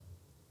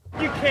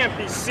can't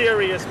be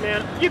serious,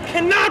 man. You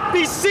cannot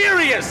be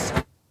serious!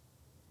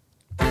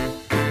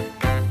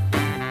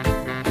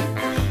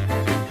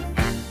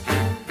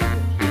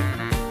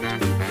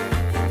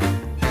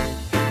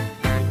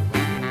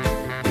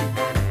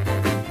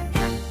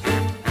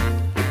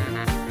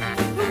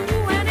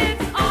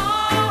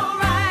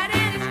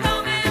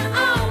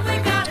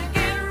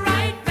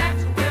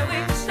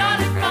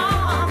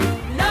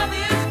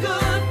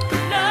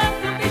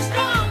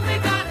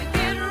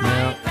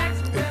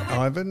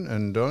 Ivan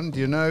and Don, do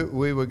you know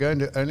we were going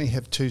to only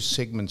have 2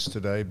 segments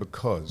today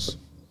because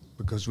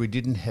we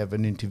didn't have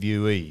an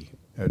interviewee,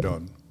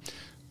 Don.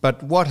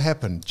 But what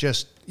happened?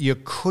 Just, you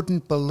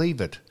couldn't believe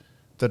it.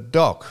 The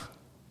doc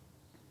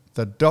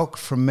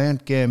from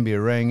Mount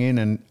Gambier rang in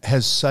and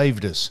has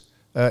saved us.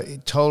 He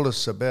told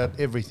us about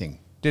everything,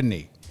 didn't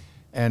he?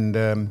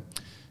 And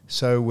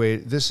so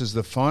this is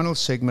the final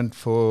segment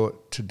for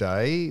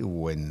today,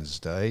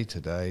 Wednesday,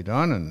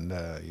 Don, and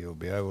you'll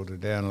be able to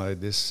download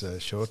this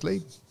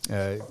shortly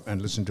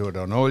and listen to it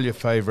on all your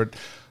favourite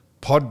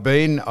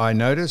Podbean. I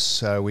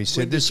notice we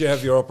said when this. Did you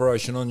have your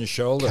operation on your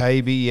shoulder?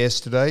 KB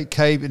yesterday.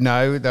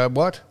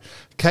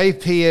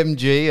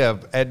 KPMG are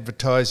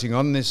advertising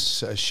on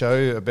this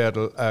show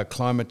about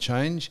climate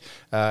change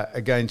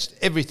against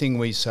everything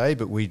we say,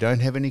 but we don't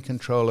have any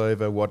control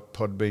over what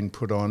Podbean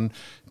put on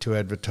to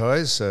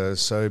advertise.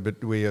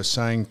 But we are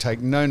saying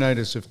take no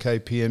notice of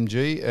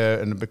KPMG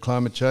and the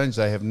climate change.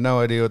 They have no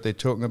idea what they're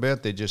talking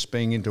about. They're just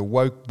being into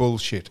woke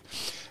bullshit.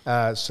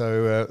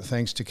 So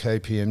thanks to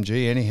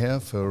KPMG anyhow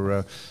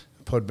for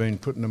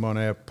Podbean putting them on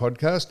our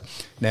podcast.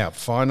 Now,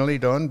 finally,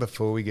 Don,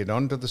 before we get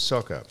on to the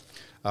soccer,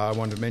 I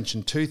want to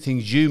mention 2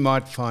 things you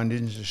might find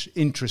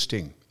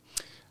interesting.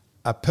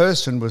 A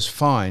person was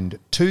fined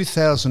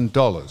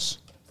 $2,000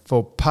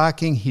 for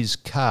parking his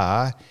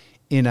car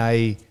in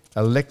a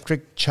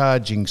electric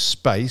charging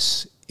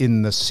space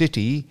in the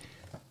city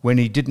when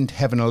he didn't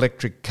have an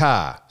electric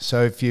car.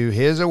 So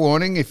here's a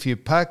warning, if you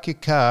park your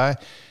car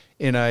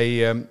in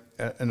an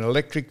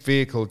electric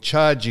vehicle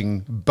charging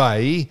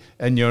bay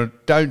and you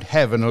don't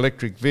have an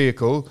electric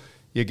vehicle,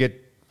 you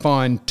get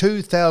fined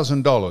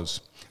 $2,000.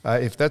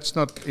 If that's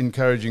not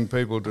encouraging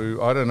people to,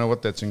 I don't know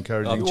what that's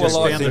encouraging. I've just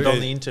found it on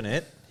the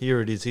internet.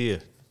 Here it is here.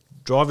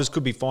 Drivers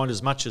could be fined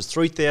as much as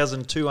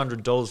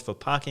 $3,200 for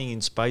parking in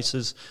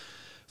spaces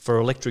for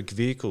electric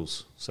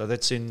vehicles. So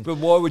that's in... But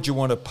why would you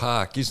want to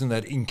park? Isn't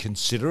that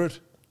inconsiderate?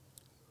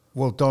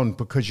 Well, Don,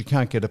 because you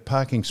can't get a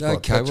parking spot.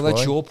 Okay,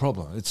 that's your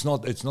problem. It's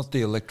not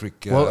the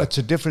electric... well, it's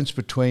a difference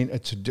between...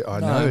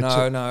 I'm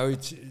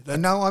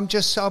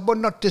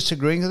not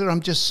disagreeing with it. I'm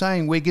just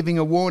saying we're giving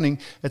a warning.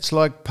 It's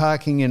like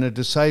parking in a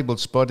disabled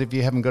spot if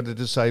you haven't got a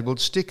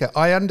disabled sticker.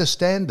 I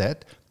understand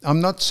that.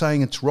 I'm not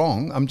saying it's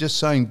wrong. I'm just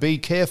saying be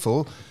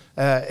careful.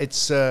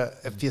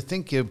 If you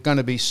think you're going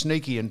to be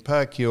sneaky and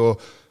park your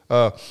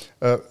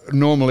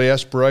normally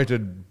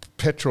aspirated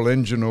petrol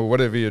engine or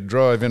whatever you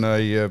drive in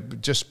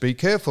just be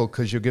careful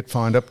because you'll get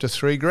fined up to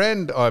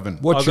 $3,000, Ivan.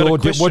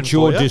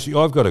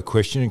 I've got a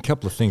question and a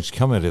couple of things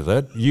come out of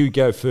that. You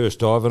go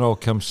first, Ivan, I'll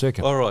come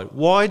second. All right.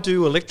 Why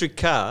do electric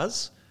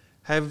cars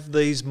have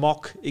these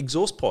mock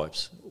exhaust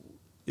pipes?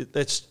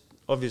 That's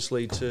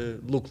obviously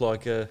to look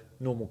like a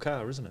normal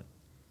car, isn't it?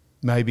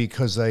 Maybe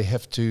because they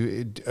have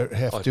to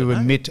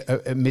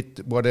emit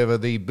whatever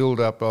the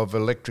build-up of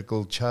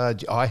electrical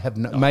charge.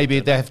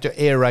 Maybe they have to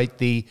aerate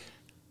the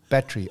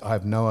battery. I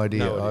have no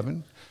idea,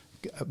 Ivan.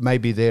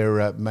 Maybe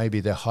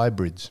they're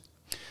hybrids.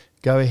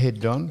 Go ahead,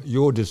 Don.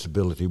 Your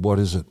disability, what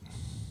is it?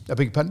 I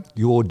beg your pardon?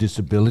 Your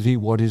disability,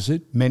 what is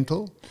it?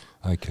 Mental.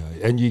 Okay.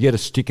 And you get a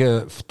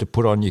sticker to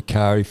put on your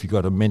car if you've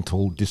got a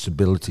mental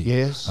disability?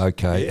 Yes.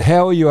 Okay. Yeah.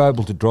 How are you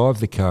able to drive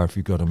the car if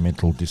you've got a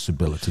mental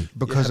disability?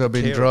 Because I've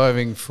been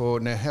driving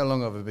how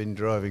long have I been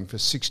driving? For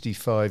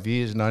 65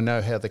 years, and I know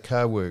how the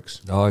car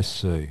works. I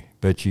see.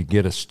 But you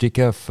get a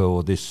sticker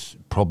for this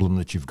problem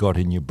that you've got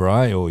in your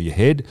brain or your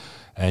head,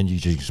 and you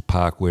just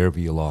park wherever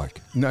you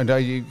like. No,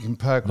 you can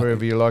park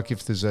wherever you like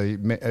if there's a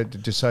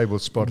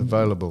disabled spot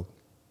available.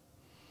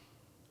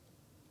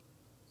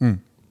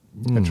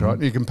 That's right.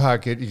 You can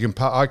park it.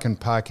 I can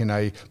park in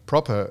a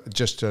proper,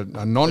 just a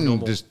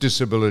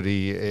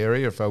non-disability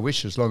area if I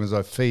wish, as long as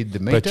I feed the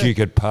meter. But you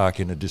could park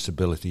in a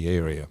disability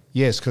area.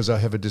 Yes, because I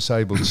have a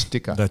disabled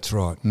sticker. That's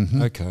right.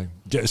 Mm-hmm. Okay.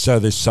 So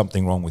there's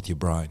something wrong with your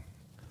brain.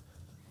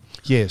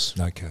 Yes.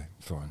 Okay.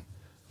 Fine.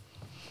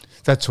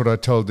 That's what I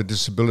told the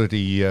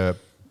disability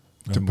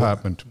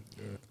department.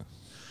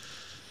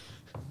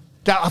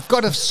 I've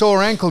got a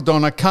sore ankle,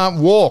 Don. I can't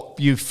walk,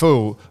 you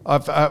fool.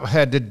 I've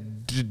had a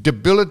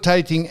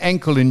debilitating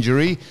ankle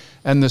injury,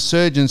 and the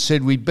surgeon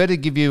said we'd better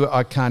give you...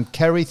 I can't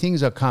carry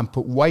things, I can't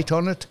put weight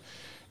on it,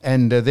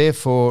 and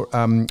therefore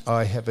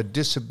I have a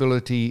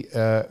disability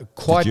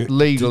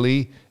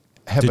legally.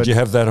 Did you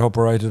have that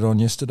operated on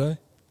yesterday?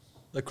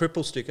 The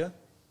cripple sticker?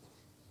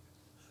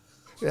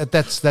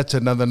 That's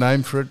another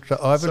name for it,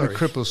 Ivan. Sorry. A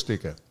cripple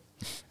sticker.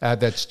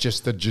 That's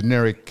just the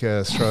generic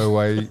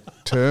throwaway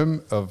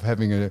term of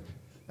having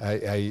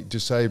a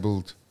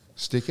disabled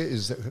sticker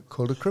is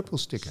called a cripple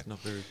sticker. Not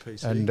very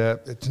PC. And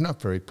it's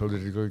not very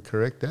politically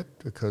correct, that,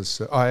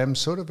 because I am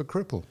sort of a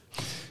cripple.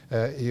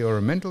 You're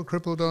a mental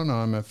cripple, Don.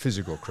 I'm a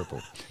physical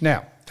cripple.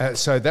 Now,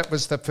 so that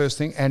was the first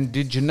thing. And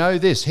did you know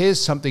this? Here's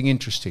something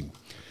interesting.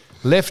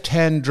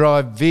 Left-hand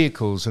drive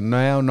vehicles are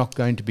now not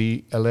going to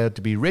be allowed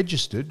to be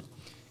registered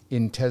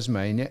in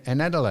Tasmania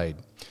and Adelaide.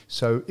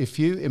 So if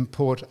you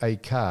import a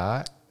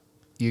car,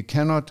 you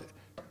cannot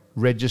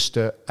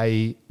register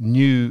a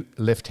new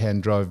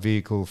left-hand drive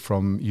vehicle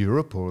from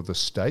Europe or the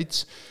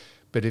States.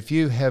 But if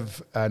you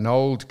have an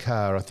old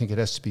car, I think it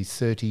has to be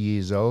 30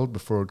 years old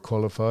before it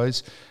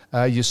qualifies,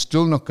 you're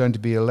still not going to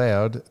be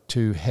allowed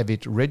to have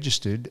it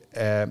registered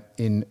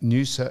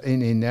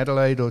in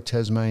Adelaide or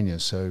Tasmania.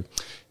 So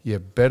you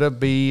better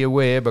be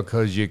aware,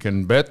 because you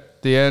can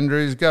bet the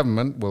Andrews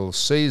government will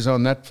seize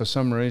on that for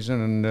some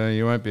reason, and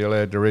you won't be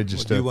allowed to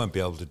register. Well, you won't be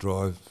able to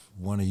drive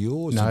one of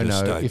yours No, into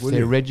state, if will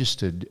they're you?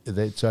 registered,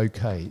 that's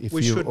okay. If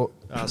we you should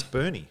ask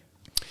Bernie.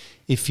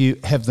 If you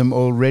have them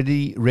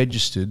already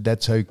registered,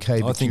 that's okay.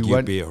 I But think you you'd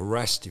won't, be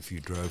harassed if you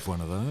drove one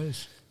of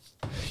those.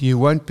 you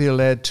won't be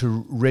allowed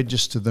to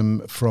register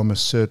them from a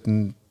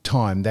certain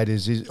time. That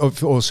is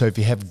also, if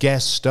you have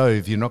gas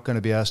stove, you're not going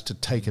to be asked to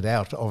take it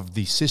out of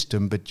the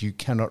system, but you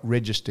cannot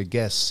register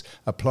gas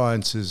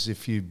appliances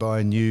if you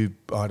buy new,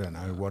 I don't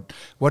know,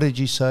 what did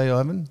you say,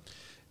 Ivan?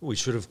 We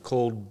should have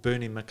called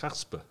Bernie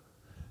McCusker.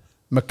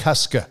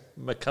 McCusker.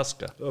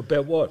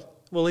 About what?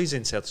 Well, he's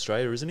in South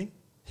Australia, isn't he?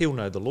 He'll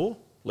know the law,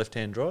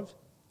 left-hand drive.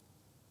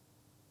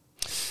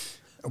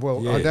 Well,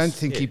 I Yes. don't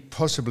think he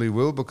possibly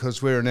will,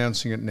 because we're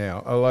announcing it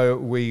now. Although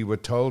we were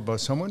told by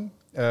someone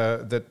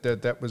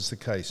that was the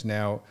case.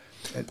 Now,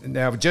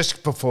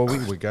 just before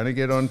we're going to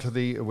get on to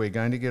the,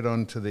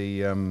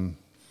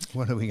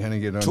 what are we going to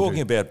get on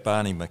Talking to? about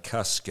Barney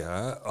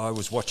McCusker, I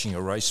was watching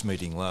a race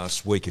meeting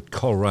last week at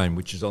Coleraine,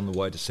 which is on the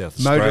way to South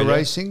Australia. Motor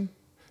racing?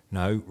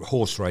 No,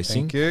 horse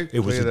racing. Thank you. It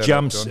was Clear a that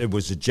jumps. up, Don. It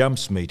was a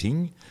jumps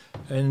meeting,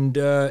 and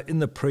in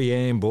the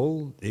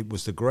preamble, it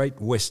was the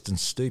Great Western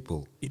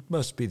Steeple. It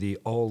must be the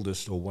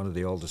oldest, or one of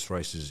the oldest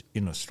races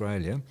in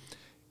Australia.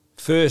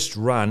 First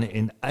run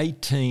in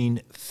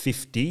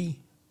 1850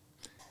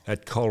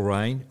 at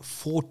Coleraine.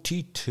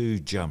 42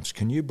 jumps.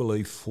 Can you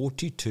believe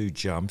 42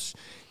 jumps?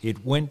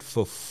 It went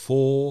for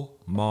 4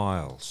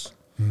 miles.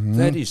 Mm-hmm.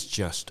 That is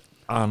just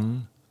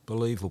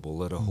unbelievable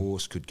that a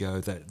horse could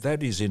go that.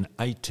 That is in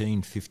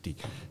 1850.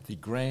 The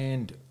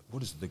Grand,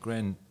 what is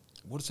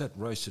that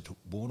race at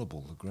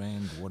Warrnambool? The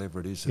Grand, whatever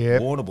it is at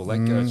Yep. Warrnambool.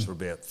 That goes for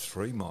about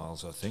 3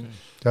 miles, I think.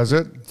 Does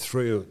it?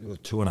 3 or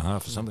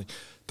 2.5 or something.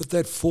 But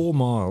that 4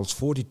 miles,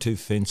 42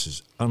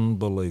 fences,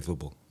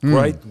 unbelievable.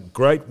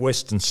 Great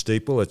Western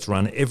Steeple. It's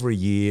run every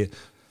year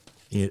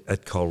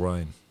at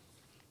Coleraine.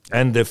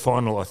 And the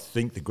final, I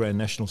think the Grand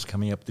National's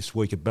coming up this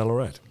week at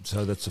Ballarat.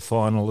 So that's the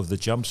final of the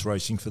jumps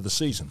racing for the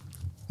season.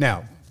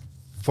 Now,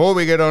 before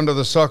we get on to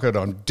the soccer,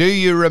 Don, do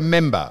you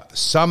remember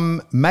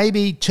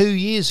maybe 2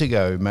 years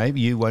ago, maybe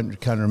you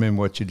can't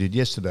remember what you did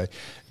yesterday,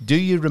 do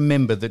you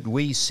remember that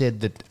we said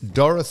that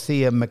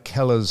Dorothea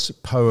McKellar's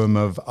poem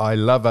of I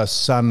Love a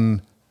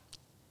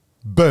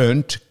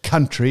Sun-Burnt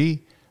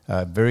Country,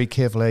 very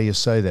careful how you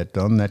say that,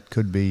 Don, that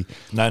could be...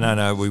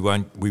 No, we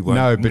won't.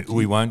 No, but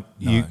we won't.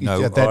 No, you-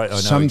 no, that I know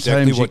sometimes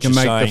exactly you what can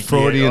you're make the saying.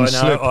 Freudian I know,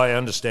 slip. I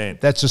understand.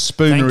 That's a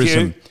spoonerism.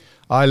 Thank you.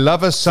 I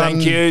love a sun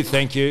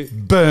Thank you.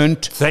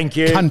 burnt Thank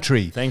you.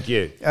 country. Thank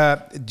you.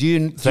 Do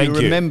you Thank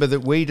you. remember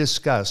that we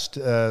discussed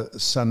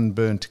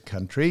sunburnt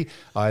country?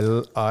 I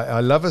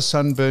love a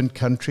sunburnt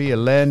country, a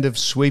land of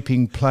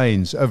sweeping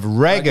plains, of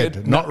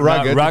ragged, not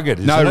rugged. No, rugged,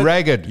 No, isn't it?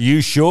 ragged.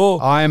 You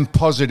sure? I am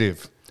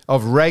positive.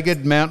 Of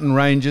ragged mountain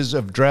ranges,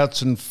 of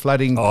droughts and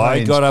flooding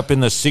plains. I got up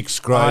in the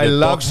 6th grade I at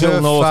love Box Hill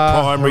her North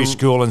far- Primary her-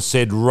 School and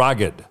said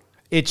rugged.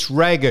 It's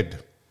ragged.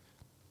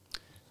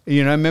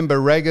 You know,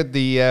 remember Ragged,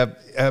 the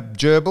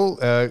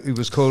gerbil? He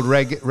was called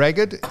Ragged.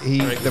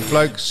 The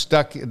bloke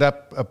stuck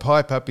a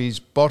pipe up his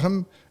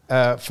bottom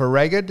for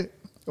Ragged.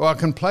 Well, I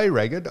can play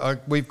Ragged.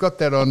 We've got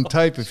that on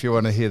tape if you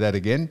want to hear that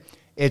again.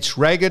 It's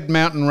ragged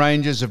mountain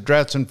ranges of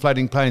droughts and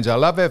flooding plains. I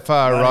love her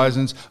far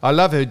horizons. I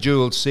love her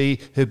jewelled sea,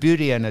 her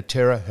beauty and her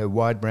terror, her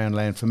wide brown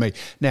land for me.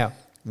 Now,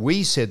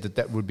 we said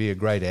that would be a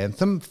great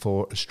anthem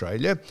for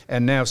Australia,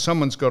 and now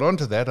someone's got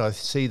onto that. I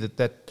see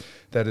that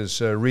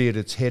has reared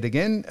its head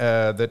again.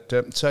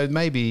 So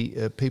maybe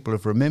people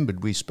have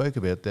remembered we spoke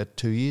about that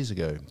 2 years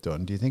ago,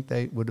 Don. Do you think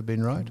they would have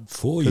been right?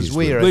 4 years. 'Cause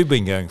We've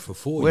been going for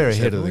 4 years. We're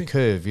ahead haven't of the we?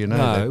 curve, you know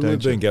No, that, don't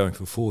we've you? been going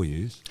for 4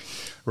 years.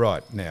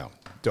 Right, now,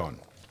 Don,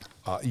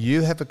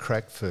 you have a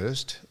crack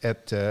first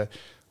at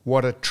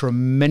what a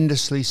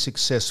tremendously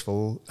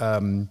successful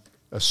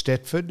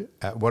Stetford,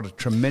 what a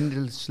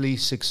tremendously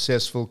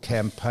successful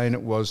campaign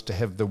it was to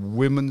have the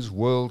Women's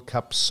World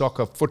Cup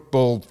soccer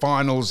football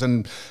finals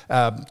and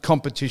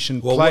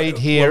competition played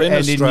here and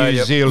in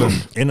New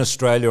Zealand. In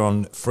Australia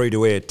on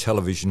free-to-air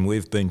television,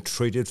 we've been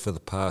treated for the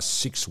past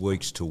 6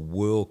 weeks to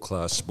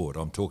world-class sport.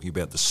 I'm talking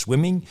about the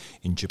swimming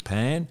in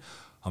Japan.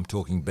 I'm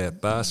talking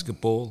about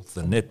basketball,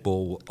 the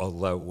netball,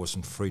 although it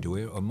wasn't free to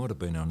air. I might have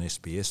been on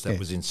SBS. That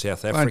was in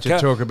South Africa. Why don't you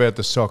talk about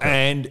the soccer?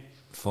 And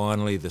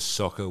finally, the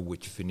soccer,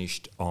 which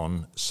finished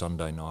on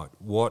Sunday night.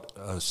 What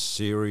a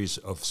series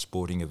of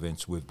sporting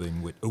events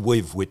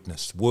we've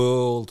witnessed.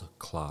 World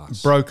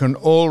class. Broken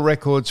all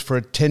records for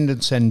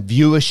attendance and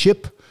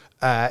viewership.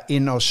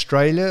 In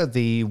Australia,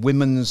 the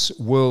Women's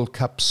World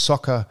Cup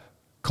soccer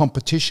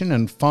competition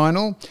and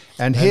final.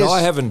 And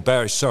I haven't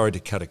barracked, sorry to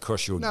cut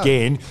across you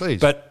again, please.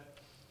 But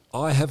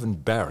I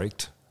haven't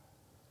barracked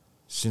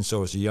since I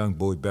was a young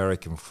boy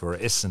barracking for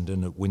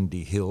Essendon at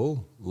Windy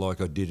Hill, like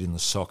I did in the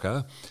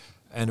soccer.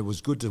 And it was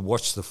good to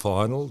watch the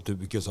final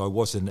because I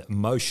wasn't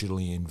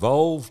emotionally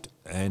involved,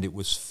 and it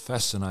was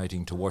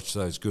fascinating to watch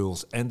those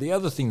girls. And the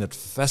other thing that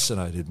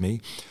fascinated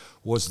me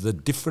was the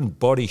different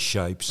body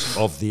shapes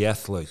of the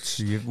athletes.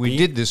 We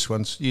did this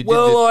once. You did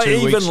well, it 2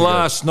 weeks even ago.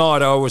 last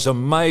night I was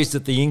amazed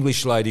at the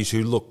English ladies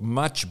who looked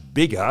much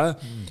bigger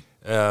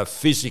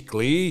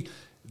physically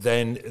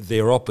than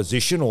their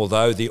opposition,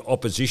 although the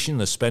opposition,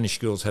 the Spanish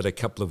girls, had a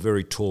couple of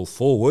very tall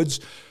forwards.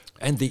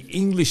 And the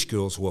English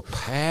girls were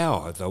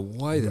power.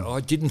 I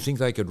didn't think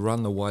they could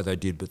run the way they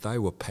did, but they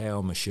were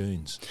power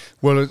machines.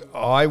 Well,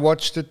 I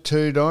watched it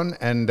too, Don,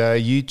 and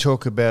you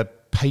talk about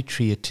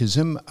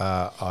patriotism.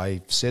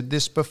 I've said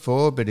this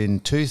before, but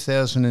in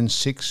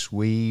 2006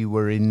 we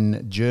were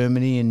in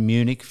Germany, in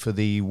Munich, for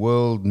the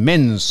World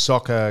Men's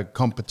Soccer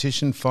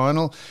Competition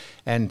final,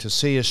 and to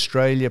see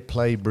Australia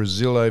play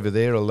Brazil over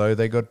there, although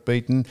they got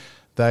beaten,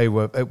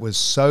 it was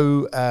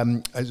so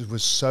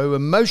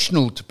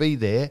emotional to be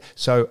there.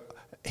 So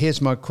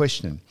here's my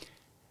question.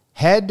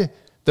 Had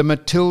the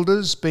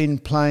Matildas been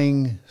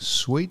playing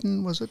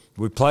Sweden, was it?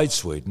 We played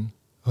Sweden.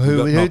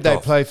 Who'd they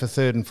play for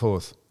third and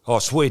fourth? Oh,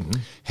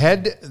 Sweden.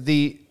 Had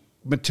the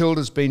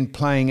Matildas been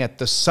playing at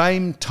the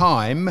same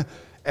time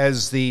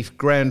as the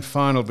grand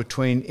final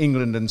between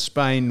England and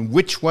Spain,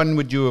 which one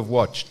would you have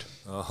watched?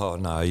 Oh,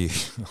 no.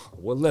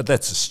 Well,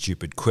 that's a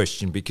stupid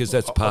question because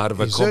that's part of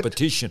a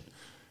competition.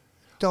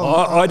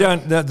 I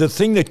don't. The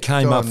thing that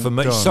came up for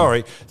me.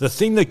 Sorry, the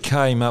thing that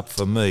came up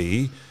for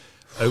me,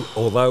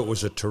 although it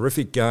was a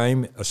terrific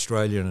game,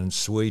 Australia and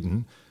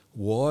Sweden.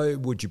 Why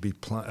would you be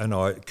playing? And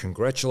I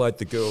congratulate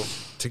the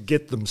girls to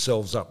get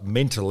themselves up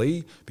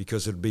mentally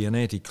because it'd be an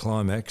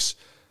anticlimax.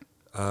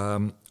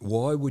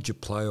 Why would you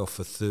play off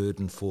for third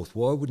and fourth?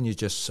 Why wouldn't you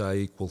just say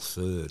equal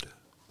third?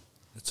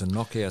 It's a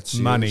knockout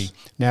series. Money.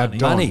 Now,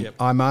 Don, Money.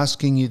 I'm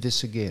asking you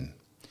this again.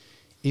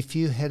 If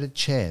you had a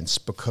chance,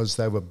 because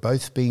they were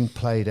both being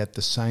played at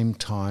the same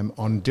time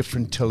on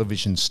different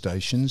television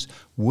stations,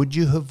 would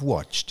you have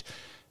watched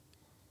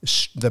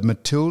the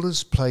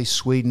Matildas play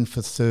Sweden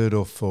for third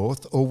or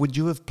fourth, or would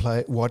you have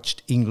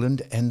watched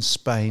England and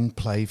Spain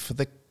play for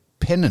the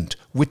pennant?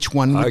 Which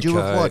one would you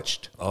have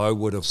watched? I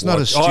would have.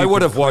 I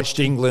would have watched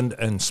England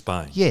and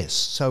Spain. Yes,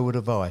 so would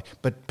have I.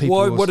 But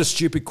people. What a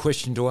stupid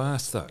question to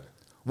ask, though.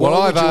 Well,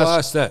 Why would you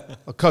ask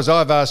that? Because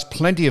I've asked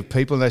plenty of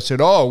people, and they said,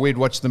 "Oh, we'd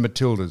watch the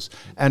Matildas."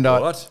 And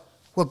What?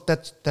 Well,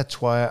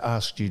 that's why I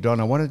asked you, Don.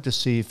 I wanted to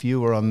see if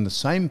you were on the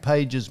same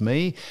page as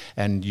me,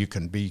 and you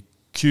can be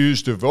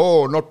accused of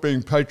not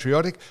being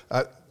patriotic.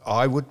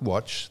 I would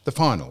watch the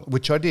final,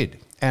 which I did,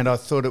 and I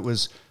thought it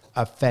was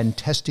a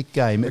fantastic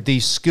game.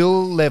 The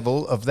skill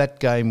level of that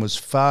game was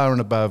far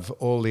and above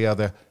all the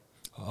other.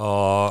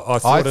 I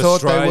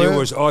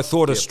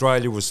thought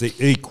Australia was the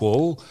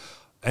equal,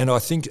 and I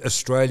think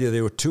Australia.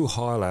 There were two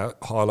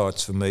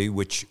highlights for me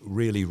which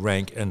really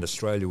rank, and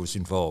Australia was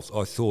involved.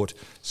 I thought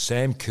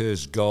Sam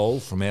Kerr's goal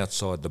from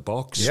outside the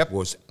box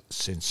was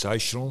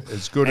sensational,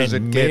 as good as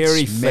it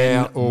gets.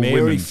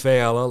 Mary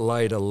Fowler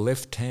laid a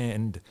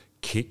left-hand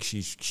kick.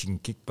 She can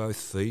kick both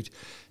feet.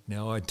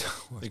 Now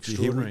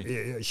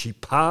Extraordinary. She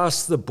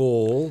passed the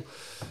ball.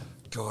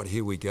 God,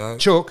 here we go.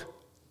 Chook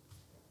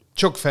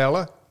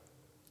Fowler.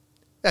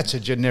 That's a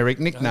generic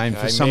nickname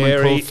for someone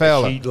Mary, called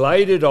Fowler. She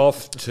laid it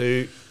off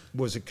to.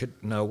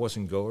 No, it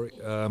wasn't Gorey.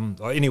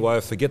 Anyway, I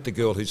forget the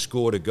girl who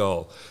scored a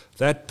goal.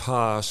 That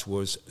pass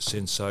was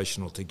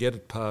sensational. To get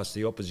it past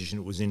the opposition,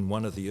 it was in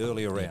one of the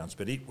earlier rounds,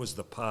 but it was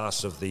the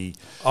pass of the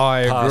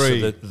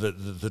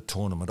the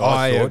tournament.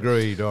 I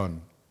agree,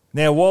 Don.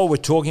 Now, while we're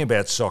talking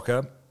about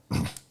soccer,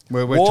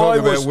 we're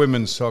talking about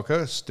women's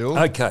soccer still.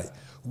 Okay.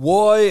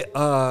 Why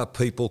are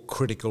people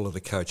critical of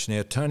the coach?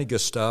 Now, Tony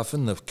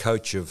Gustafsson, the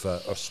coach of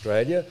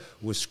Australia,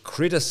 was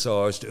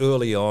criticised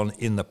early on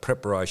in the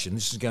preparation.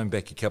 This is going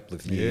back a couple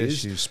of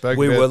years. Yes, you spoke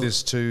about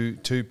this two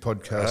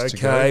podcasts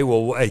ago. Okay,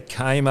 well, it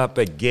came up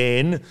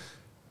again.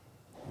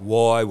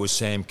 Why was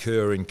Sam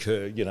Kerr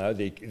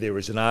there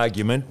was an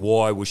argument.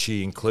 Why was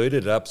she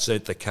included? It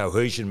upset the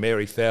cohesion.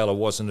 Mary Fowler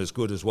wasn't as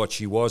good as what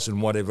she was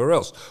and whatever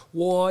else.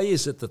 Why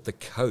is it that the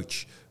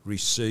coach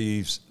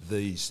receives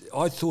these?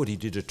 I thought he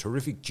did a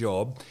terrific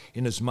job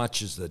in as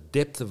much as the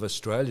depth of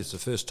Australia. It's the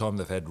first time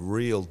they've had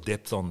real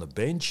depth on the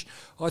bench.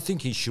 I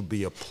think he should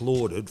be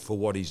applauded for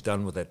what he's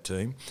done with that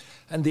team.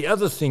 And the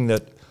other thing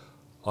that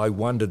I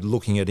wondered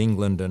looking at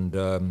England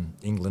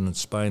and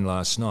Spain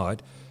last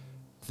night,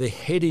 the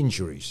head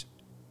injuries.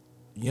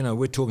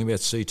 we're talking about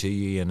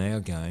CTE in our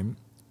game.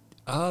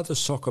 Are the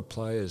soccer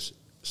players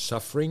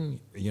suffering,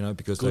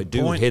 because Good they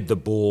do point. head the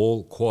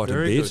ball quite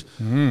Very a bit?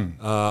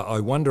 I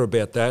wonder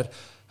about that.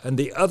 And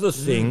the other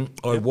thing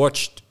I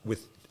watched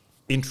with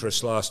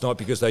interest last night,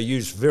 because they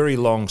used very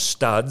long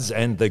studs,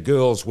 and the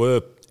girls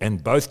were,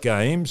 and both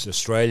games,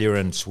 Australia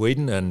and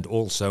Sweden, and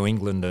also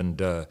England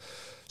and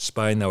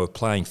Spain, they were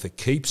playing for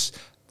keeps.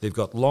 They've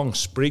got long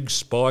sprigs,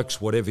 spikes,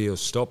 whatever your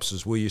stops,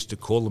 as we used to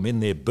call them, in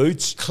their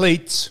boots.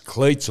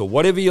 Cleats, or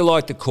whatever you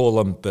like to call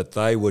them, but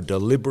they were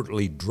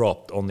deliberately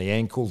dropped on the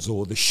ankles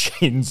or the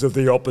shins of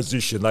the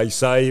opposition. They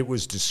say it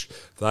was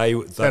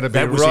That'd be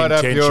that was right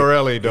up intention. your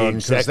alley, Don,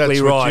 'cause Exactly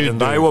that's what right, you and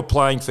do. they were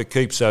playing for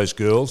keeps, those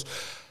girls.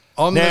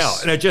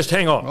 Now, just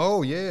hang on.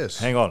 Oh, yes.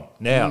 Hang on.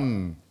 Now,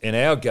 in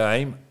our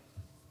game,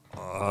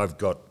 I've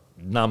got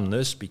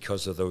numbness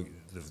because of the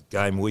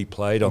game we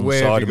played on Where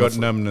the side have you of got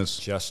numbness?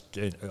 Just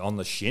on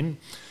the shin.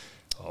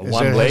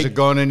 Has it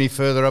gone any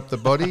further up the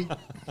body?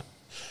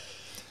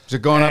 Has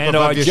it gone up And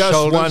above I your just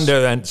shoulders?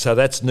 wonder, and so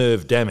that's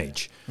nerve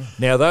damage.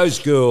 Now, those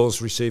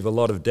girls receive a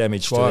lot of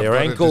damage to Well, I've their got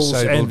a ankles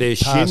disabled and their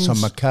pass shins.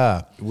 on my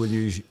car.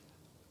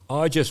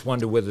 I just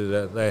wonder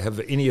whether they have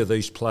any of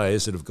these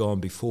players that have gone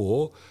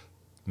before,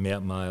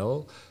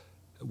 male,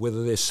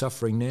 whether they're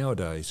suffering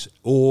nowadays,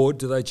 or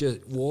do they just?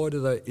 Why do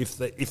they?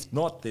 If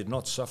not, they're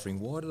not suffering.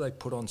 Why do they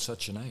put on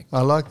such an act?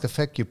 I like the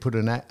fact you put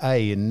an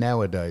A in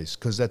nowadays,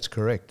 because that's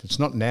correct. It's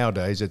not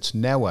nowadays, it's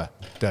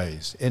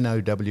nowadays.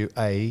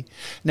 N-O-W-A.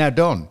 Now,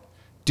 Don,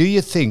 do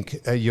you think,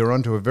 you're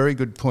onto a very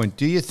good point,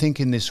 do you think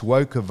in this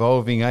woke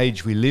evolving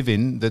age we live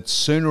in that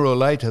sooner or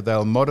later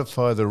they'll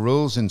modify the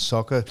rules in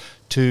soccer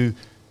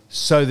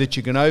so that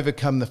you can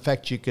overcome the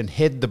fact you can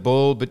head the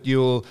ball, but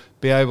you'll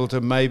be able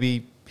to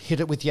maybe hit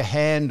it with your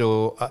hand,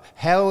 or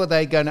how are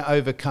they going to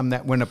overcome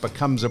that when it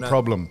becomes a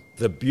problem?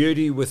 The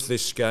beauty with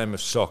this game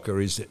of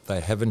soccer is that they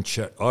haven't.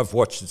 I've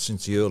watched it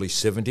since the early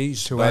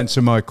 70s. To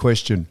answer my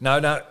question.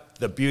 No.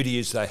 The beauty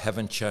is they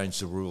haven't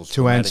changed the rules.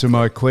 To answer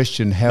my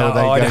question, how are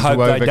they I going hope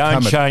to overcome they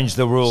don't it? change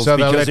the rules, So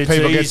they'll because let it's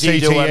people get easy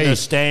to CTE.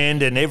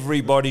 understand and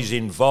everybody's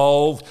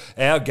involved.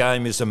 Our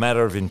game is a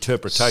matter of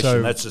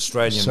interpretation. That's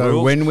Australian rules.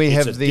 So when we It's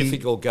have a the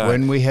difficult game.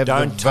 when we have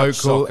Don't the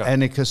touch vocal soccer.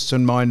 anarchists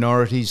and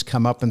minorities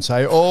come up and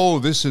say, "Oh,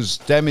 this is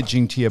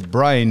damaging to your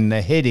brain,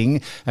 the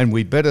heading, and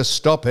we better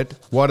stop it,"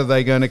 what are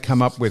they going to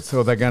come up with? Or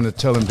are they going to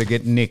tell them to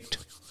get nicked?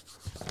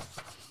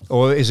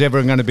 Or is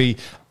everyone going to be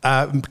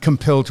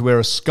compelled to wear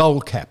a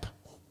skull cap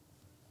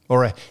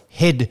or a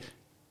head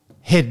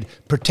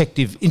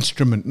protective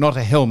instrument, not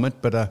a helmet,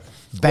 but a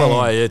band?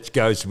 Well, it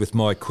goes with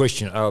my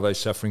question: are they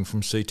suffering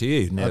from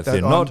CTE? Now, if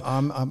they're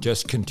not,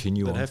 just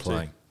continue on have to.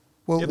 playing.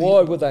 Well,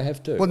 Why would they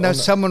have to? well, no,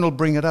 someone will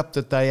bring it up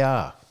that they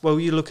are. Well,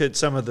 you look at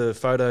some of the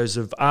photos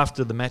of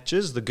after the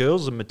matches, the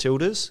girls and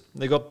Matildas,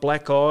 they got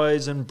black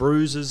eyes and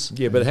bruises.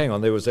 Yeah, but hang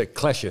on, there was that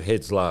clash of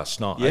heads last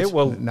night. Yeah,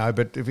 well, No,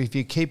 but if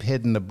you keep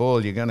heading the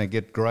ball, you're going to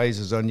get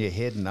grazes on your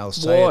head, and they'll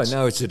say Why? it's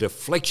No, it's a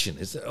deflection.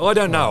 I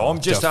don't know. I'm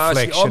just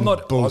asking. deflection I'm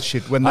not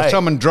bullshit. When Hey,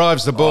 someone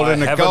drives the ball I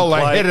in a haven't goal,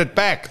 they played- head it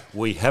back.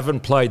 We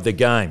haven't played the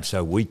game,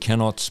 so we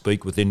cannot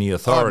speak with any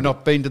authority. I've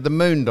not been to the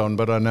moon, Don,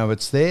 but I know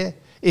it's there.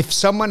 If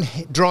someone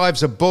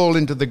drives a ball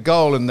into the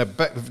goal and the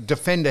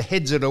defender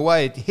heads it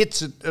away, it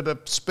hits it at a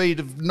speed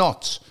of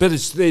knots. But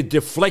it's their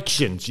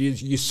deflections.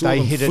 You saw They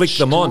them hit it flick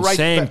them on. straight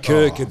Sam back.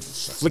 Kirk Oh,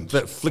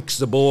 had flicks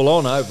the ball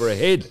on over a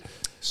head.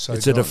 So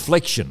It's a Don,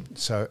 deflection.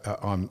 So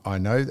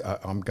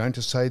I'm going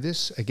to say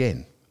this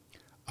again.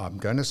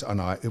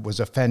 It was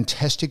a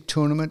fantastic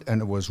tournament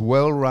and it was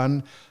well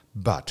run,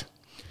 but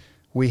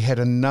we had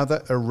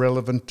another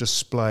irrelevant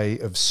display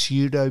of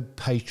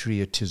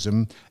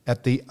pseudo-patriotism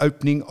at the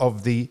opening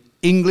of the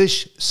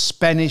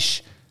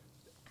English-Spanish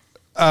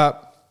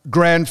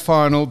grand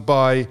final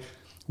by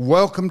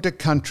Welcome to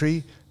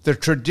Country. The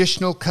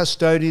traditional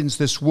custodians,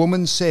 this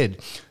woman said,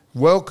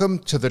 "Welcome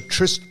to the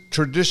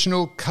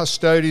traditional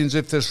custodians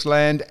of this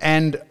land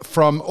and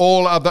from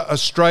all other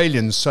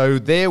Australians." So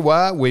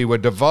we were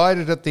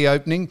divided at the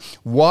opening.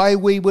 Why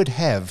we would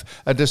have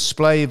a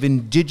display of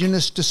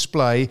Indigenous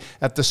display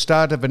at the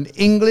start of an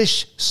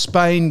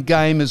English-Spain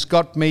game has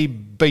got me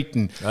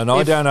beaten. And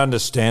I don't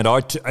understand.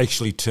 I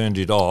actually turned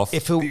it off.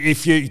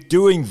 If you're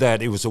doing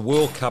that, it was a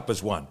World Cup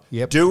as one.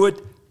 Yep. Do it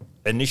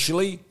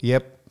initially.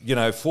 Yep.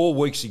 4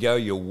 weeks ago,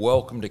 you're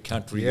welcome to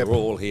country. Yep. You're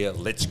all here.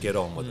 Let's get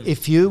on with it.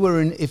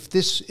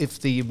 If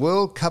the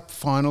World Cup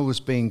final was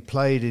being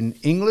played in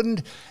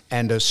England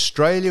and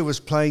Australia was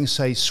playing,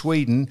 say,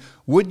 Sweden,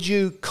 would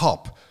you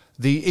cop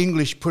the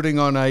English putting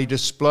on a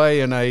display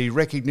and a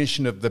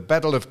recognition of the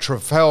Battle of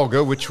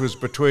Trafalgar, which was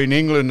between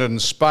England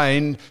and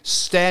Spain,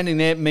 standing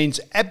there? Means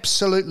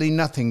absolutely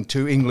nothing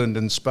to England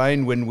and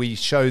Spain when we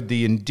showed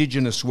the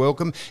Indigenous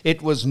welcome.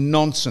 It was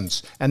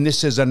nonsense. And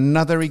this is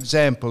another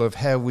example of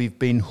how we've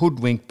been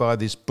hoodwinked by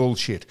this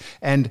bullshit.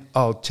 And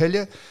I'll tell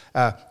you,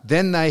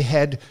 then they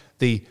had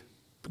the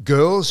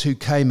girls who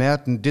came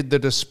out and did the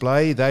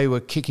display. They were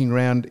kicking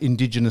around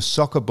Indigenous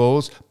soccer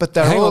balls, but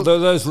Hang on,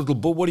 those little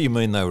balls, what do you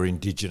mean they were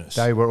Indigenous?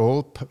 They were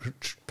all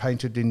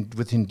painted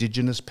with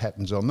Indigenous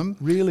patterns on them.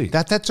 Really?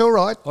 That's all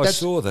right. I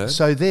saw that.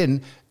 So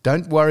then,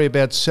 don't worry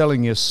about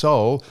selling your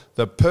soul.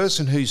 The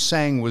person who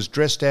sang was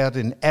dressed out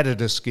in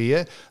Adidas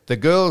gear. The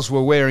girls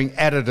were wearing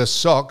Adidas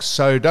socks.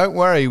 So don't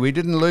worry, we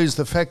didn't lose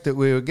the fact that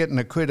we were getting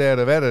a quid out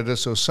of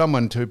Adidas or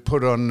someone to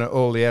put on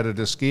all the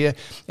Adidas gear.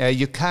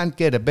 You can't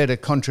get a better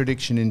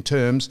contradiction in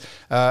terms.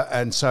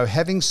 And so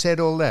having said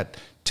all that,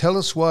 tell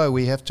us why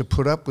we have to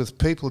put up with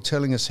people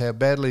telling us how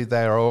badly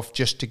they are off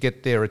just to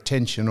get their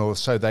attention or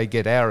so they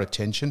get our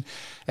attention.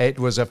 It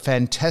was a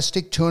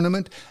fantastic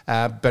tournament,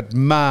 but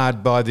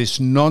marred by this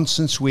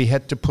nonsense we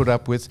had to put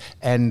up with.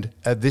 And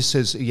this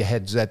is, you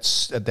had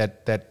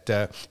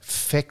that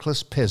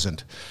feckless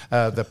peasant,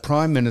 the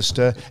Prime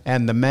Minister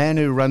and the man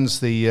who runs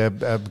the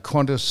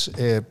Qantas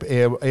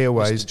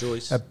Airways,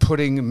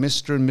 putting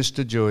Mr. and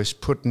Mr. Joyce,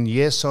 putting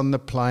yes on the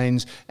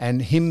planes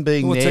and him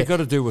being What's there. that got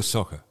to do with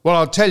soccer? Well,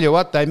 I'll tell you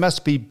what, they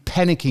must be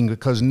panicking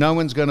because no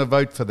one's going to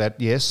vote for that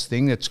yes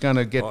thing. It's going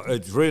to get...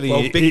 It's really...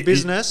 Well, big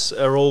business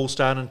are all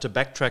starting to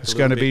backtrack It's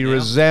going to be now.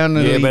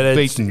 resoundingly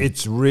beaten.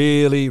 It's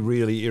really,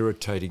 really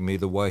irritating me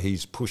the way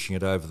he's pushing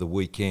it over the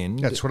weekend.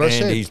 That's what I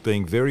said. And he's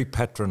being very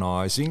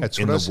patronising in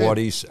the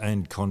waddies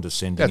and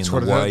condescending in the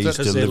way he's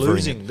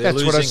delivering it.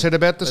 That's what I said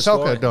about the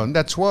soccer, Don.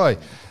 That's why.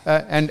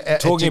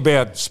 Talking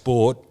about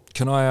sport,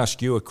 can I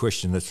ask you a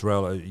question that's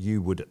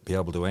you would be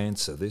able to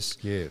answer this?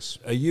 Yes.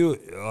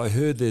 I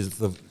heard there's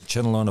the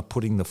Channel 9 are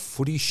putting the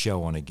footy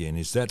show on again.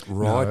 Is that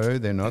right? No,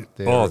 they're not.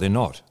 They're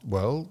not.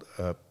 Well,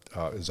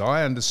 as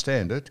I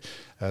understand it,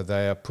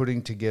 they are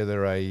putting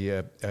together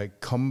a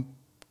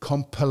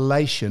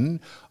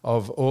compilation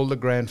of all the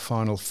grand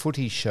final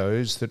footy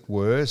shows that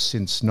were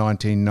since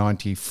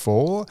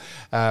 1994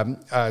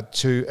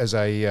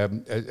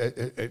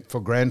 for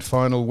grand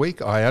final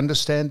week. I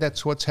understand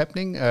that's what's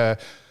happening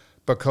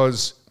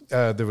because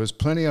there was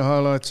plenty of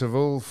highlights of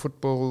all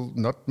football,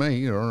 not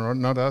me or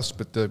not us,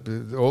 but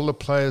all the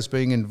players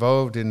being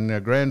involved in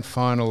grand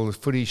final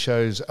footy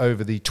shows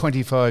over the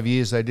 25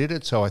 years they did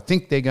it. So I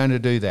think they're going to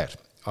do that.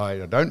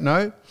 I don't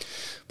know,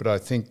 but I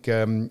think...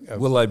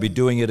 will they be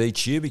doing it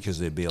each year? Because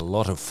there'd be a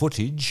lot of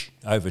footage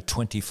over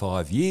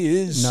 25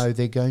 years. No,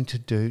 they're going to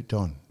do,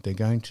 Don, they're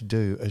going to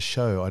do a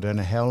show. I don't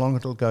know how long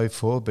it'll go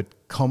for, but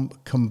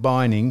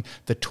combining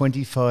the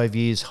 25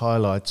 years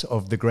highlights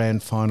of the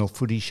grand final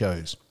footy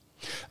shows.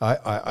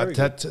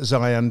 That's as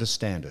I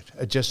understand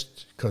it.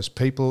 Just because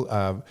people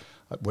are,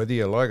 whether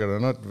you like it or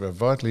not, are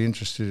vitally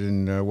interested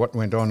in what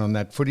went on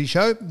that footy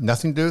show.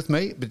 Nothing to do with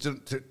me, but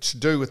to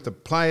do with the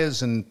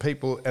players and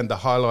people and the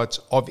highlights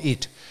of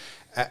it.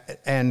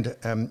 And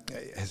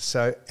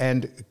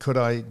could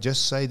I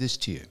just say this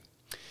to you?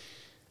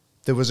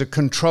 There was a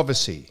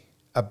controversy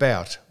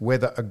about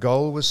whether a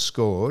goal was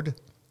scored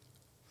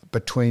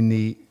between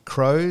the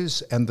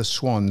Crows and the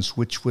Swans,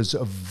 which was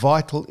of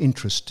vital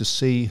interest to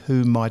see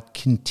who might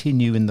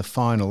continue in the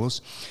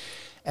finals.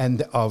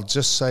 And I'll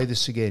just say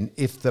this again,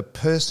 if the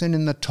person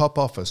in the top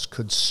office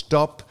could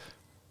stop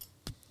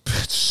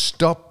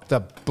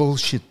the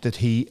bullshit that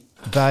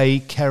they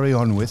carry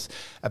on with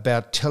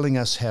about telling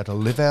us how to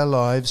live our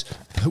lives,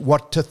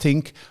 what to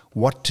think,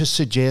 what to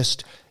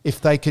suggest, if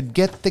they could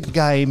get the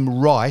game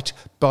right,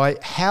 by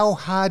how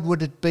hard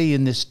would it be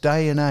in this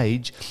day and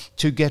age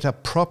to get a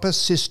proper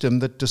system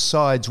that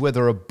decides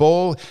whether a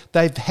ball...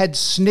 They've had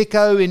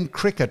snicko in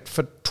cricket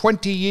for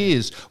 20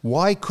 years.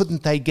 Why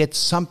couldn't they get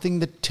something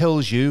that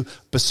tells you,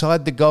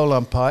 beside the goal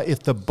umpire,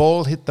 if the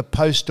ball hit the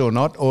post or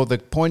not, or the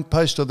point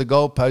post or the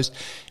goal post,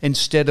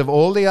 instead of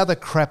all the other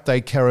crap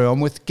they carry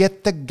on with?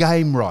 Get the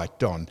game right,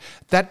 Don.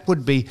 That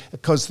would be...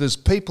 Because there's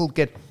people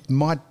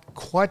might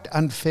quite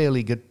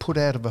unfairly get put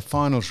out of a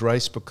finals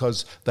race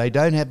because they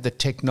don't have the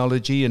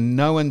technology and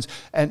no one's...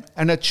 And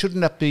it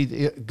shouldn't be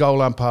the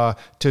goal umpire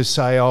to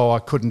say, I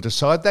couldn't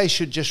decide. They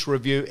should just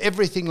review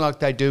everything like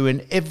they do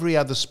in every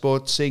other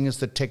sport, seeing as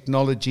the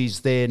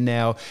technology's there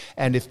now.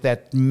 And if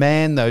that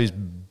man, those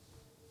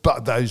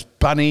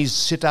bunnies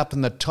sit up in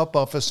the top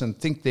office and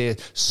think they're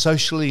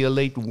socially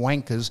elite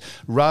wankers,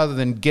 rather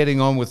than getting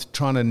on with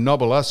trying to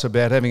nobble us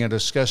about having a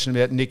discussion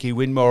about Nicky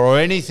Winmore or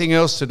anything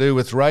else to do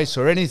with race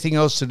or anything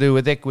else to do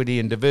with equity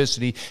and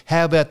diversity,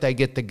 how about they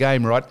get the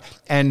game right?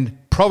 And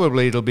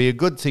probably it'll be a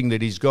good thing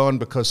that he's gone,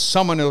 because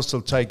someone else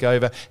will take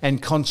over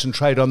and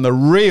concentrate on the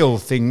real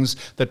things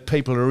that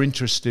people are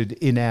interested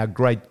in our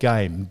great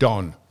game.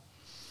 Don.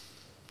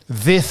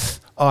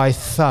 This I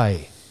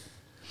say.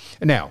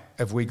 Now,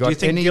 have we got any...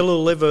 Do you think Gill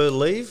will ever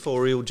leave,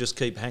 or he'll just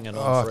keep hanging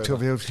on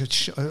forever?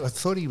 I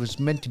thought he was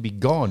meant to be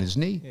gone,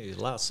 isn't he? Yeah,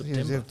 last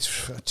September.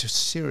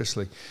 Just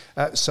seriously.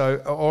 So,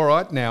 all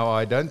right, now,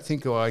 I don't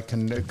think I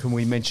can... Can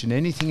we mention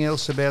anything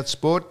else about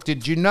sport?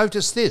 Did you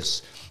notice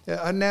this?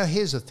 Now,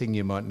 here's a thing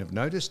you mightn't have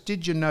noticed.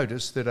 Did you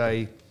notice that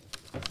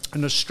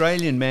an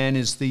Australian man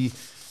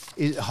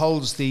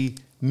holds the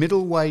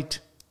middleweight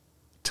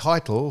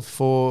title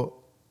for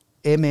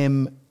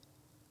MMA,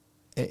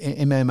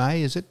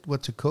 is it?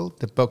 What's it called?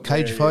 The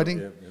cage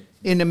fighting?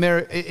 In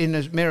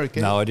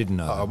America? No, I didn't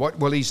know that.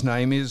 Well, his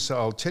name is,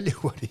 I'll tell you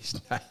what his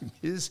name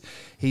is.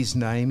 His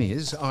name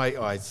is,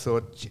 I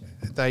thought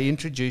they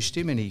introduced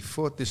him and he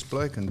fought this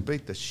bloke and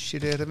beat the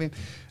shit out of him.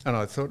 And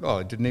I thought,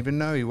 I didn't even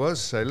know he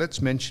was. So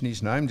let's mention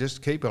his name.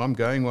 Just keep on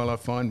going while I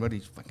find what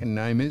his fucking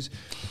name is.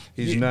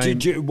 His name.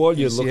 Did you, while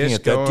you're looking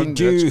at that, did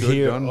you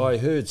hear? I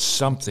heard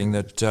something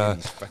that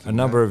a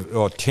number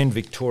of 10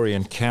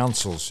 Victorian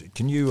councils.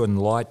 Can you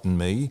enlighten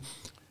me?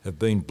 Have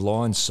been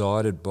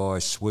blindsided by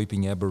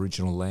sweeping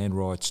Aboriginal land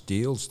rights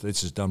deals.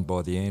 This is done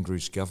by the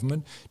Andrews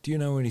government. Do you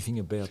know anything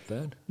about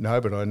that? No,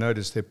 but I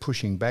noticed they're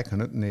pushing back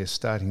on it and they're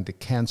starting to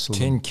cancel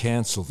 10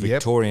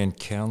 Victorian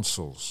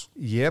councils.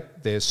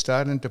 Yep, they're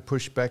starting to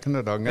push back on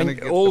it. I'm going to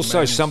get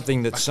also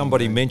something that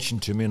somebody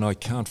mentioned to me and I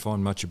can't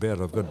find much about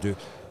it. I've got to do.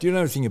 Do you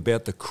know anything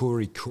about the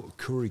Koori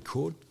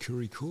Court?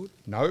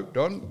 No,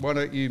 Don, why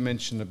don't you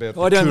mention about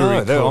the I don't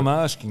Koori know. Court? I'm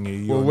asking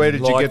you. Well, where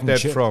did you get that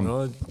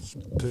from? This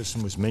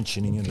person was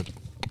mentioning it.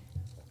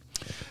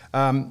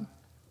 I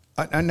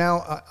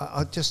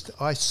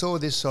saw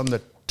this on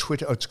the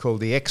Twitter. It's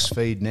called the X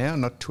feed now,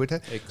 not Twitter.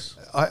 X.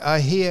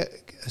 I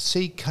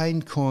see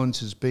Kane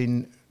Corns has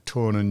been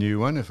torn a new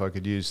one, if I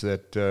could use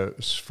that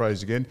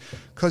phrase again,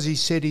 because he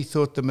said he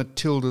thought the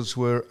Matildas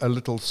were a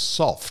little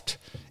soft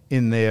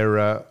in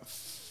their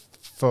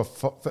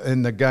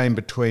in the game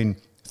between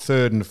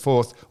third and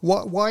fourth.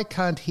 Why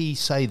can't he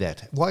say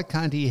that? Why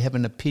can't he have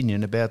an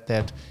opinion about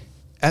that?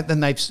 And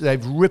then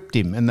they've ripped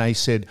him and they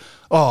said,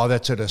 oh,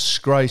 that's a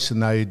disgrace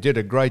and they did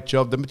a great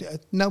job.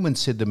 No one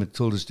said the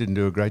Matildas didn't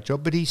do a great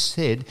job, but he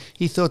said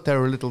he thought they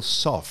were a little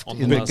soft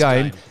in the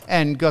game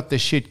and got the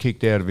shit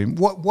kicked out of him.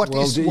 Why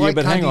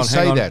can't he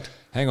say that?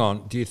 Hang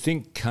on. Do you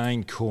think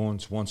Kane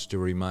Corns wants to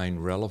remain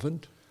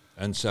relevant?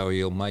 And so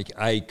he'll make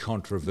a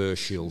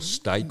controversial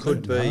statement.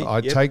 Could be.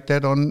 I take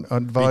that on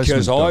advisement.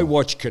 Because I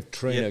watched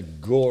Katrina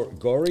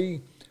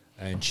Gorry,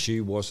 and she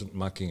wasn't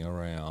mucking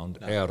around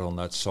out on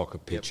that soccer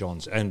pitch.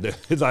 And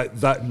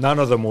none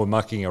of them were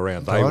mucking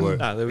around. They Don? were.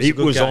 No, it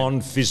was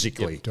on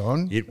physically.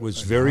 Don? It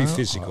was very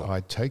physical.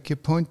 I take your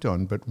point,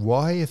 Don, but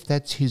why, if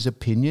that's his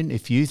opinion,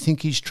 if you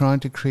think he's trying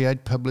to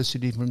create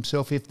publicity for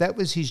himself, if that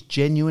was his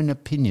genuine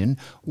opinion,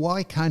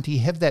 why can't he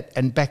have that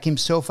and back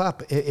himself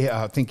up?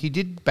 I think he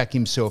did back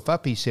himself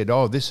up. He said,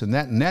 this and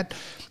that and that.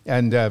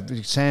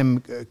 And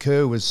Sam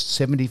Kerr was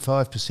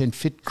 75%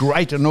 fit,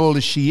 great and all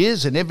as she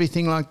is and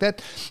everything like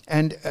that.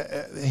 And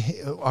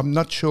I'm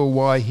not sure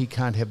why he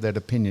can't have that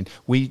opinion.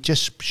 We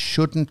just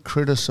shouldn't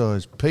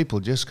criticise people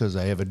just because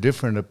they have a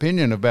different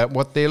opinion about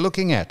what they're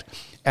looking at.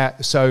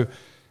 So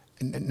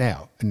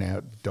now,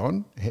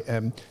 Don,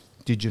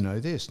 did you know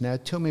this? Now,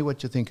 tell me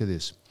what you think of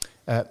this.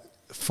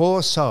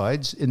 4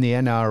 sides in the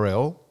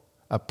NRL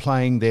are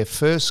playing their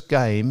first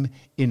game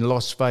in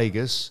Las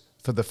Vegas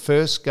for the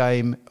first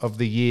game of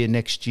the year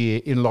next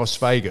year in Las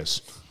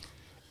Vegas.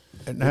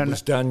 It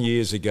was done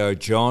years ago,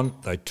 John.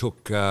 They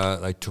took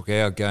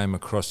our game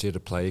across there to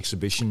play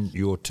exhibition.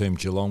 Your team,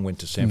 Geelong, went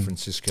to San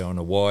Francisco and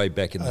Hawaii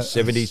back in the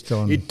 70s.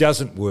 Don, it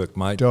doesn't work,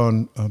 mate.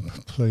 Don,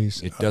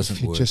 please. It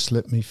doesn't work. Just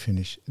let me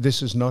finish.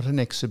 This is not an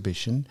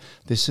exhibition.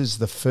 This is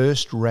the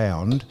first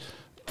round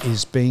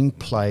is being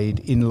played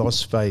in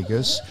Las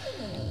Vegas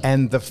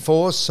and the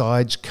 4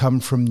 sides come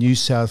from New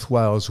South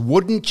Wales.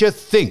 Wouldn't you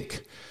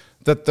think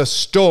that the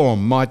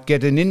Storm might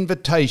get an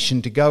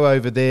invitation to go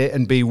over there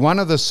and be one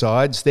of the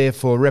sides,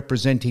 therefore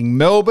representing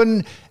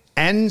Melbourne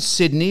and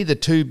Sydney, the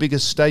 2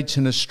 biggest states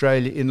in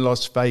Australia, in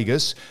Las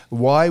Vegas?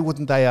 Why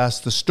wouldn't they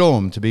ask the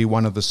Storm to be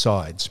one of the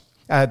sides?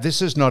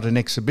 This is not an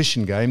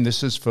exhibition game.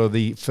 This is for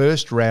the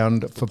first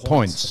round for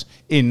points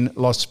in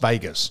Las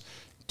Vegas.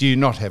 Do you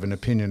not have an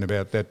opinion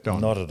about that,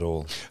 Don? Not at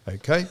all.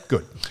 Okay,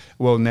 good.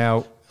 Well,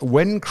 now,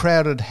 when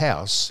Crowded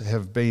House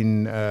have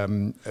been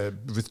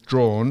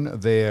withdrawn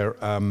their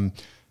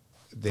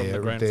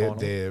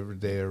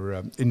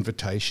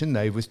invitation,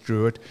 they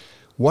withdrew it.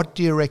 What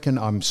do you reckon?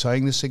 I'm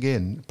saying this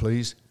again,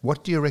 please.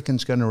 What do you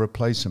reckon's going to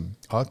replace them?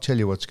 I'll tell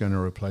you what's going to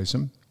replace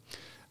them.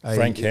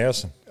 Frank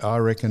Howson. I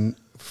reckon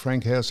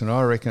Frank Howson.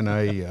 I reckon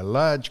a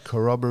large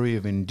corroboree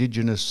of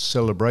Indigenous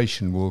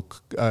celebration will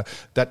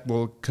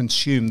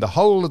consume the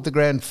whole of the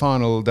grand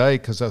final day,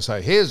 because they'll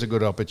say, here's a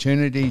good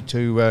opportunity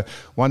to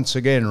once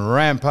again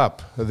ramp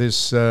up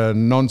this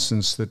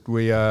nonsense that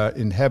we are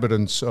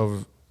inhabitants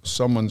of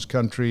someone's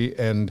country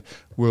and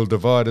will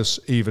divide us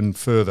even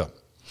further.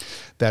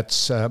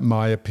 That's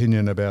my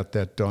opinion about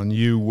that, Don.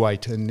 You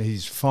wait, and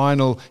his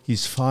final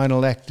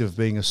act of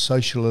being a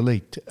social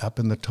elite up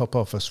in the top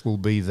office will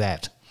be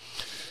that.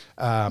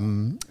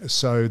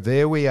 So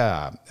there we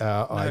are.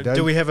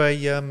 Do we have a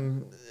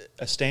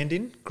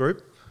stand-in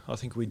group? I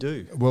think we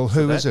do. Well,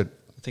 who is it?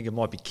 I think it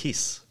might be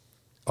Kiss.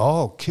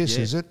 Oh, Kiss,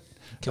 is it?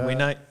 Can we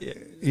name?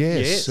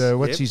 Yes.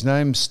 What's his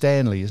name?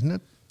 Stanley, isn't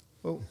it?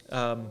 Paul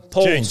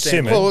Gene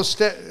Stanley. Simmons.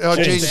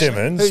 Gene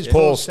Simmons. Who's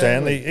Paul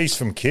Stanley. He's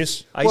from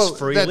Kiss. Ace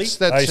Frehley.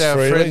 That's Ace our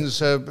Frehley.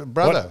 friend's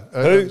brother.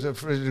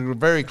 Who? A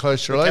very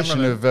close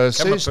relation of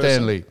Sue cameraman.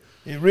 Stanley.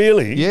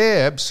 Really?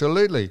 Yeah,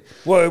 absolutely.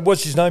 Well,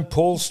 what's his name?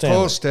 Paul Stanley.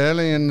 Paul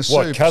Stanley and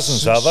What, Sue.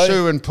 cousins are they?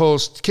 Sue and Paul,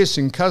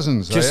 kissing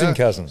cousins. they Kissing are.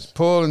 cousins.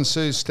 Paul and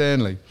Sue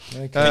Stanley.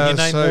 Okay. Can you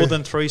name so- more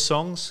than 3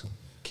 songs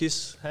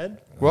Kiss had?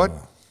 What?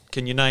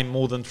 Can you name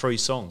more than 3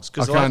 songs? I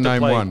 'Cause can't have to name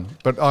play- one,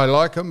 but I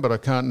like them, but I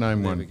can't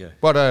name one. we go.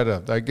 What are they?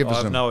 They give I us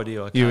have them. no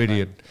idea. I You can't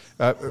idiot.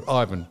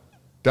 Ivan,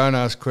 don't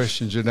ask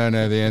questions you don't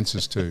know the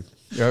answers to.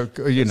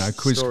 You know,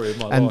 quiz. Story of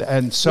my and life.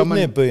 and someone.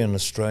 Wouldn't there be an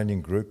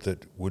Australian group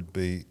that would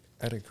be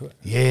adequate?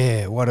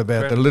 Yeah. What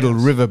about the Crown Little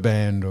Prince. River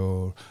Band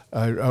or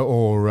I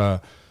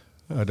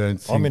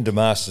don't think. I'm into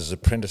Masters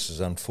Apprentices.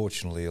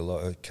 Unfortunately,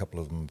 a couple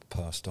of them have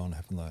passed on,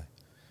 haven't they?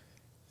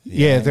 The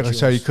Yeah, Angels.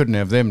 so you couldn't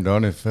have them,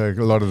 Don, if a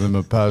lot of them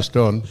have passed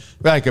on.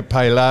 They could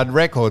pay large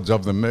records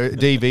of them,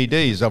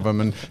 DVDs of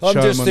them, and I'm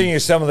show just them on- thinking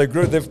of some of the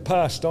group they've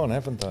passed on,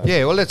 haven't they?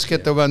 Yeah, well, let's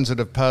get the ones that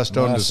have passed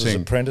on to Masters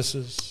sing.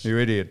 Apprentices. You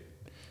idiot.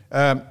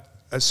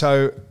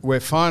 So we're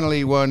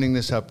finally winding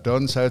this up,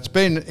 Don. So it's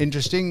been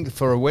interesting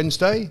for a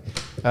Wednesday,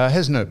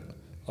 hasn't it?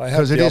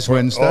 Because it is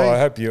Wednesday. Oh, I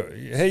hope you.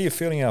 How are you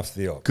feeling after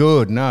the op?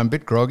 Good. No, I'm a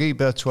bit groggy,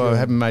 but that's why I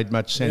haven't made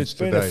much sense It's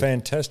been today. a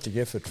fantastic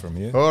effort from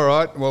you. All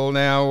right. Well,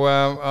 now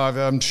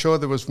I'm sure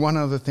there was one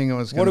other thing I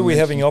was going What to are we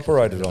having mention.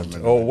 operated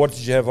on? Or what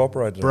did you have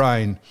operated on?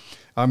 Brain.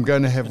 I'm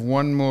going to have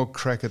one more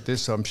crack at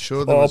this. I'm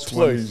sure there Oh, was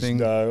one please, thing.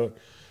 no.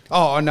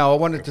 Oh, no, I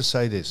wanted to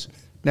say this.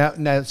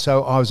 Now,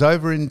 so I was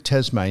over in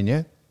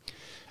Tasmania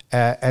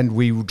and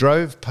we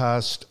drove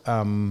past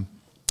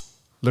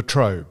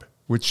Latrobe,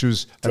 which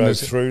was... and Drove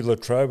there's- through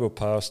Latrobe or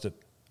past it?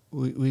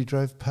 We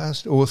drove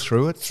past or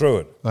through it. Through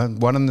it.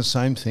 One and the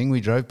same thing.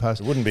 We drove past.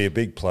 It wouldn't be a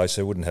big place.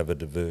 They wouldn't have a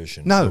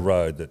diversion. No, The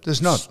road that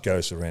there's not.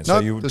 goes around. No, So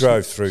you there's drove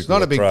not. through It's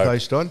not a big Latrobe.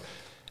 place, Don.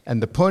 And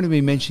the point of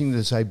me mentioning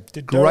there's a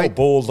Did great... Daryl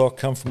Baldock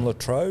come from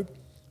Latrobe?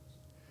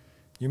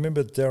 You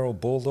remember Daryl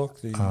Baldock?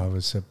 I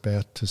was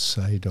about to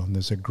say, Don,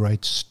 there's a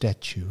great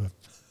statue of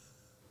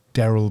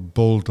Daryl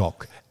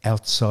Baldock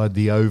outside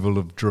the Oval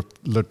of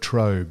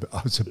Latrobe.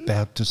 I was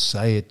about to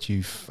say it,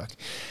 you fuck.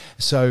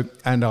 So,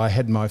 and I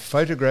had my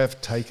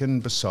photograph taken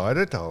beside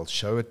it. I'll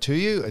show it to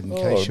you in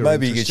case you're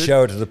maybe you could interested.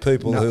 show it to the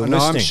people who are No,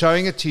 I'm listening.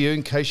 showing it to you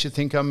in case you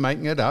think I'm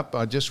making it up.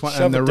 I just want,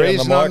 Shove and it the down the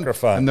reason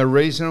microphone. and the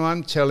reason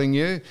I'm telling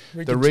you,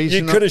 You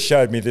could have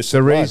showed me this the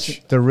at reason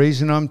lunch. the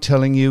reason I'm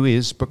telling you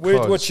is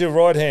because What's your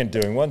right hand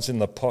doing? One's in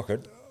the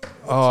pocket.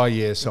 Oh,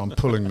 yes, I'm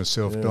pulling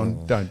myself,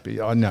 Don. Don't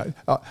be. I know.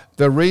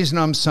 The reason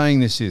I'm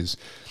saying this is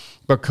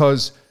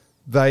because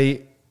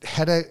they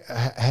had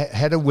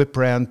a whip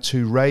round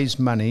to raise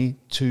money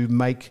to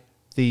make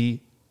the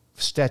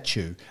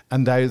statue,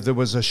 and there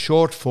was a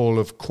shortfall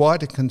of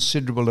quite a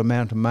considerable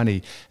amount of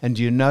money. And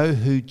do you know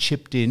who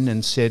chipped in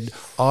and said,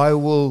 I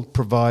will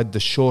provide the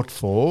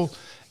shortfall?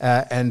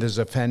 And there's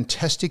a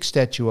fantastic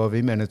statue of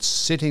him, and it's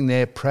sitting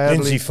there proudly.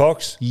 Lindsay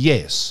Fox?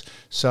 Yes.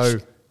 So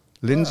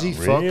Lindsay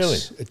really?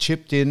 Fox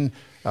chipped in.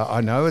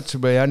 I know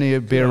we only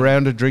be a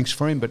round of drinks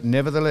for him, but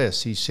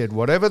nevertheless, he said,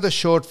 whatever the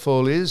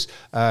shortfall is,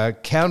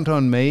 count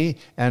on me,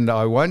 and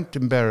I won't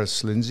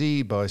embarrass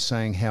Lindsay by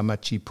saying how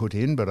much he put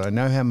in, but I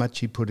know how much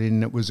he put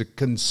in. It was a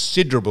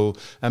considerable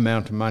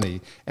amount of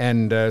money.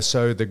 And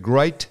so the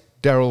great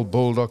Daryl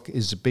Baldock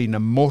has been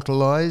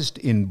immortalised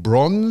in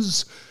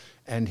bronze,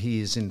 and he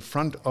is in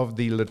front of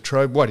the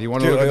Latrobe. What, do you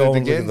want to look at it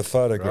again? Look at the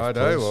photograph,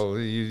 Righto,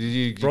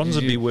 please. well, Bronze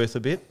would be worth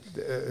a bit.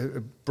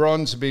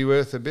 Bronze would be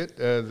worth a bit.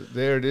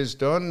 There it is,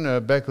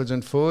 Don. Backwards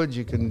and forwards.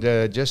 You can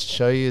just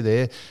show you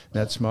there.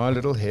 That's my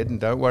little head, and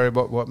don't worry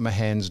about what my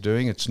hand's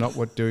doing. It's not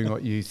doing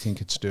what you think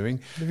it's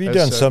doing. Have you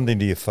done something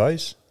to your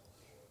face?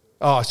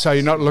 Oh, so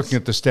you're not looking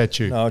at the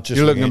statue? No, just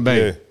you're looking at me.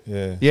 you.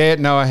 Yeah. Yeah,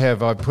 no, I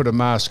have. I put a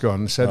mask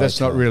on, so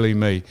that's not Okay. really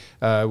me.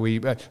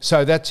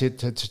 So that's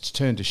it. It's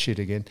turned to shit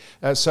again.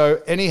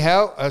 So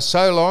anyhow,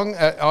 so long.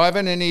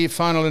 Ivan, any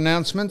final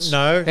announcements?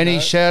 No, Any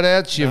no,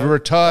 shout-outs? You've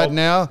retired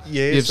now.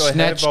 Yes, You've I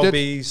snatched have. I'll it.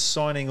 be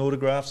signing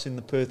autographs in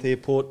the Perth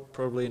airport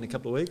probably in a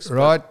couple of weeks. but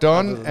Right, other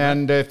Don. than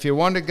And if you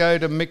want to go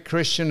to Mick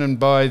Christian and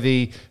buy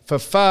for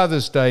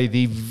Father's Day,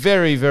 the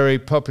very, very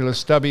popular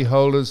stubby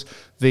holders,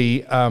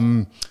 the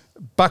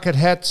bucket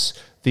hats,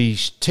 the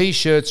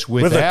T-shirts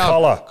With a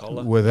collar.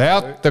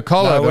 Without the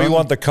collar. No, we Don.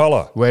 want the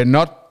collar. We're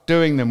not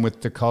doing them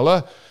with the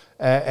collar.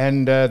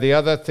 And the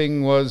other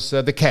thing was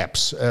the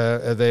caps.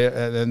 And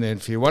then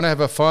if you want to have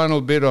a final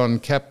bid on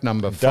cap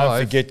number 5. Don't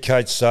forget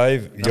Kate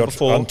Save. You got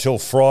 4. until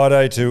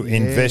Friday to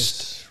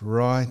invest. Yes,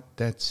 right,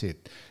 that's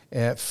it.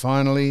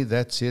 Finally,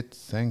 that's it.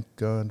 Thank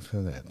God for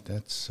that.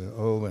 That's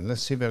all. And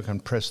let's see if I can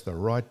press the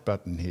right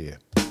button here.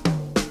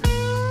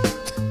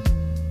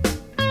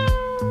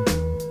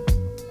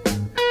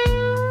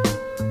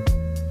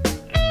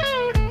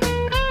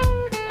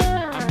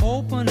 I'm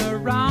moping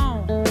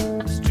around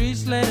the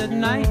streets late at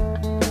night.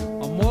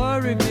 I'm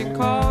worried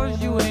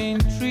because you